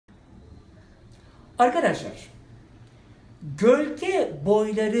Arkadaşlar, gölge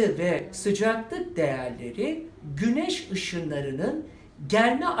boyları ve sıcaklık değerleri güneş ışınlarının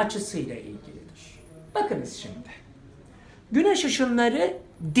gelme açısıyla ilgilidir. Bakınız şimdi. Güneş ışınları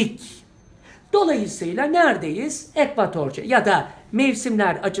dik. Dolayısıyla neredeyiz? Ekvatorca ya da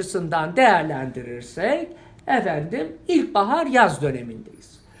mevsimler açısından değerlendirirsek ilkbahar yaz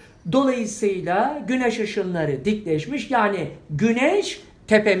dönemindeyiz. Dolayısıyla güneş ışınları dikleşmiş, yani güneş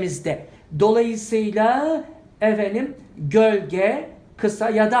tepemizde. Dolayısıyla gölge kısa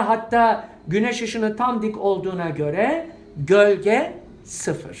ya da hatta güneş ışını tam dik olduğuna göre gölge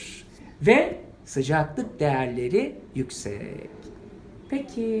 0 ve sıcaklık değerleri yüksek.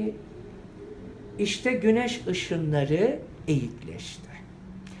 Peki işte güneş ışınları eğikleşti.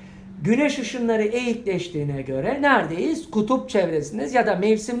 Güneş ışınları eğikleştiğine göre neredeyiz? Kutup çevresindeyiz ya da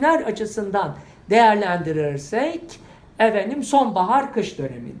mevsimler açısından değerlendirirsek sonbahar kış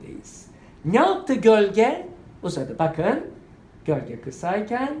dönemindeyiz. Ne yaptı gölge? Uzadı. Bakın, gölge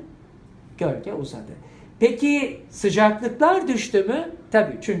kısayken gölge uzadı. Peki sıcaklıklar düştü mü?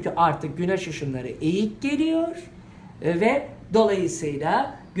 Tabii, çünkü artık güneş ışınları eğik geliyor ve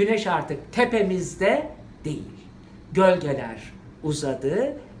dolayısıyla güneş artık tepemizde değil. Gölgeler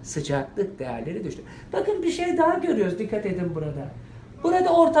uzadı, sıcaklık değerleri düştü. Bakın, bir şey daha görüyoruz, dikkat edin burada.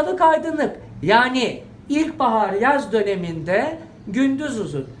 Burada ortalık aydınlık. Yani ilkbahar yaz döneminde gündüz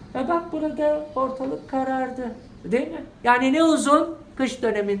uzun. Ve bak, burada ortalık karardı. Değil mi? Yani ne uzun? Kış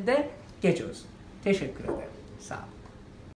döneminde gece uzun. Teşekkür ederim. Sağ olun.